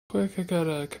Quick, I got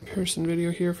a comparison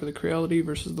video here for the Creality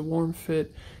versus the WarmFit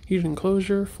heated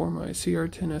enclosure for my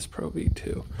CR10S Pro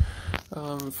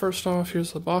V2. First off,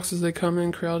 here's the boxes they come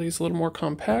in. Creality is a little more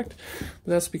compact,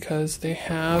 but that's because they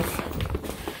have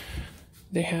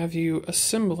you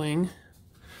assembling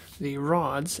the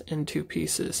rods in two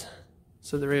pieces.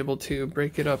 So they're able to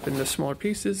break it up into smaller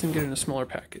pieces and get it in a smaller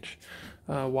package.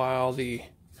 While the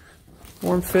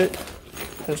WarmFit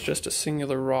has just a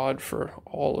singular rod for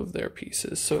all of their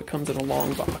pieces, so it comes in a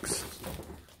long box.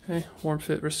 Okay,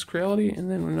 WarmFit versus Creality. And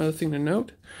then another thing to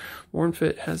note,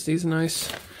 WarmFit has these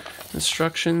nice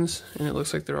instructions, and it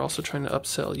looks like they're also trying to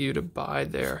upsell you to buy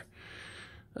their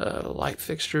light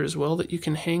fixture as well that you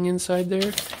can hang inside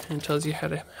there, and it tells you how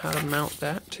to mount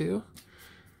that too.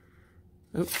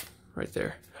 Oops, right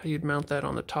there, how you'd mount that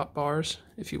on the top bars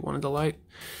if you wanted the light.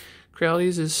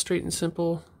 Creality's is straight and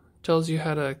simple. Tells you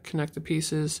how to connect the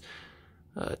pieces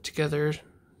together.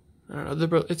 I don't know,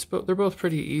 they're both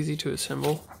pretty easy to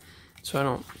assemble, so I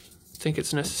don't think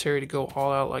it's necessary to go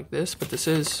all out like this, but this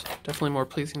is definitely more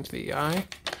pleasing to the eye.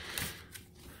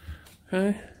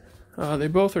 Okay, they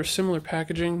both are similar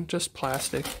packaging, just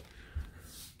plastic.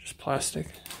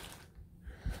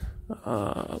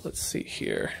 Let's see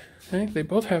here. Okay, they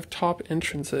both have top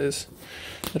entrances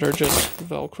that are just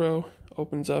velcro,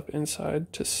 opens up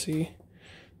inside to see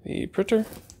the printer.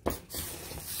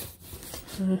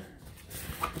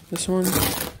 This one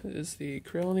is the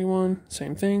Creality one,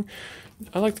 same thing.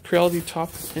 I like the Creality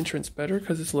top entrance better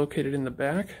because it's located in the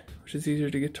back, which is easier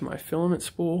to get to my filament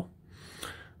spool.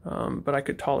 But I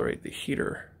could tolerate the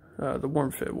heater, the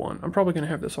WarmFit one. I'm probably going to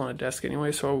have this on a desk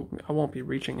anyway, so I won't be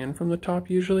reaching in from the top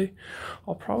usually.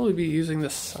 I'll probably be using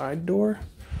the side door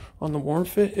on the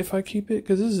WarmFit if I keep it,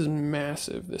 because this is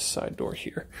massive, this side door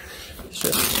here.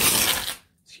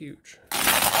 It's huge.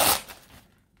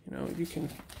 You know, you can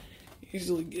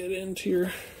easily get into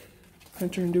your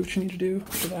printer and do what you need to do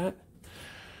for that.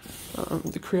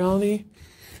 The Creality,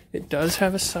 it does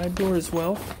have a side door as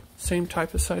well. Same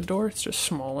type of side door, it's just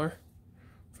smaller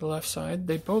for the left side.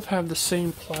 They both have the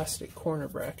same plastic corner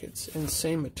brackets and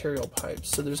same material pipes,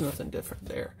 so there's nothing different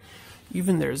there.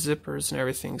 Even their zippers and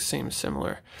everything seems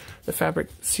similar. The fabric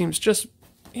seems just,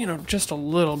 you know, just a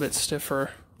little bit stiffer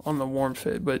on the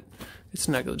WarmFit, but it's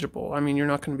negligible. I mean, you're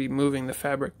not going to be moving the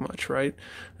fabric much, right?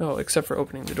 Oh, except for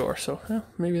opening the door. So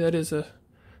maybe that is a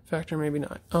factor, maybe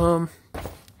not.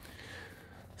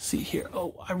 See here.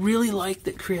 Oh, I really like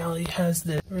that Creality has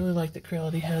this.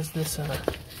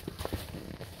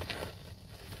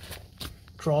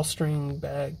 Drawstring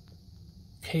bag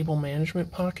cable management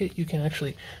pocket. You can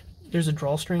actually, there's a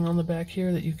drawstring on the back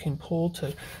here that you can pull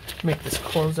to make this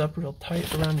close up real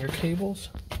tight around your cables.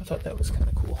 I thought that was kind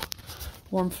of cool.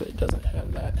 WarmFit doesn't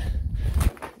have that.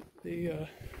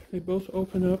 They both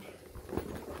open up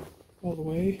all the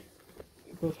way.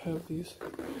 They both have these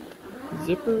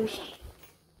zippers.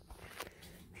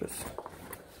 Just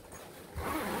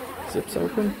zips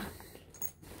open.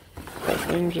 That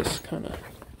thing just kind of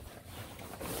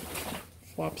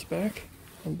flops back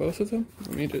on both of them.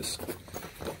 Let me just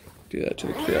do that to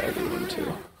the Creality one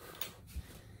too.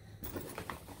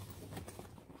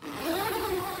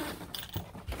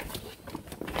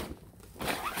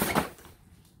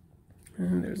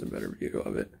 And there's a better view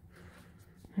of it.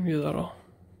 Maybe that'll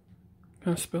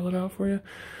kind of spell it out for you.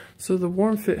 So the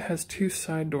WarmFit has two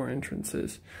side door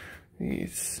entrances.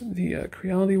 The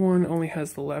Creality one only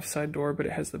has the left side door, but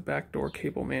it has the back door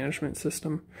cable management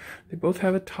system. They both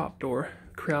have a top door.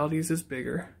 Creality's is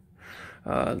bigger.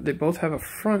 They both have a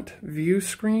front view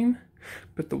screen,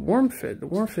 but the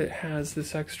WarmFit has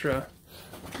this extra.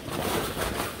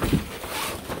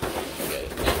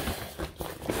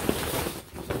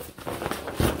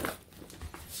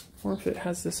 WarmFit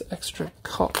has this extra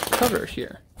cover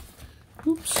here.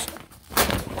 Oops.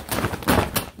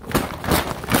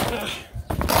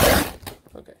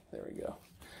 Okay, there we go.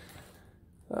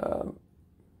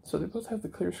 So they both have the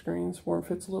clear screens.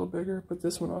 WarmFit's a little bigger, but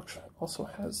this one also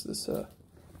has this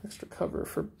extra cover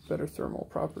for better thermal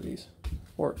properties,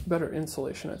 or better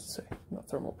insulation, I should say, not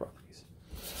thermal properties.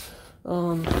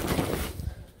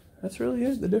 That's really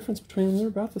it. The difference between them, they're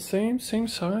about the same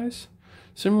size.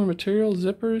 Similar material,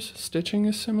 zippers, stitching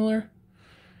is similar.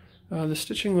 The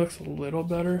stitching looks a little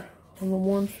better on the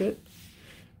WarmFit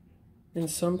in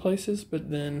some places, but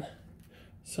then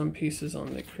some pieces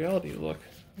on the Creality look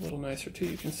a little nicer too.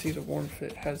 You can see the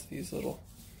WarmFit has these little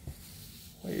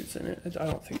waves in it. I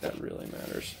don't think that really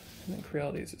matters. And then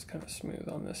Creality's is kind of smooth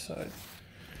on this side.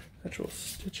 Actual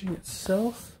stitching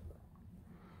itself.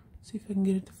 See if I can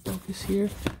get it to focus here.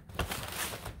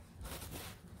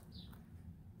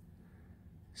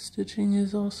 Stitching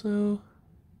is also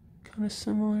kind of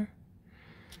similar.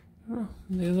 Oh,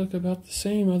 they look about the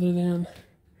same other than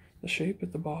the shape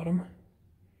at the bottom.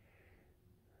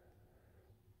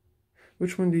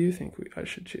 Which one do you think I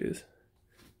should choose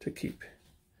to keep?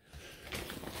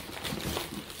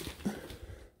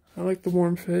 I like the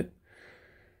WarmFit.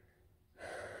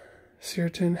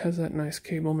 Certain has that nice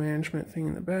cable management thing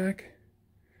in the back.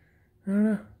 I don't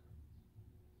know.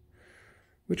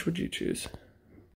 Which would you choose?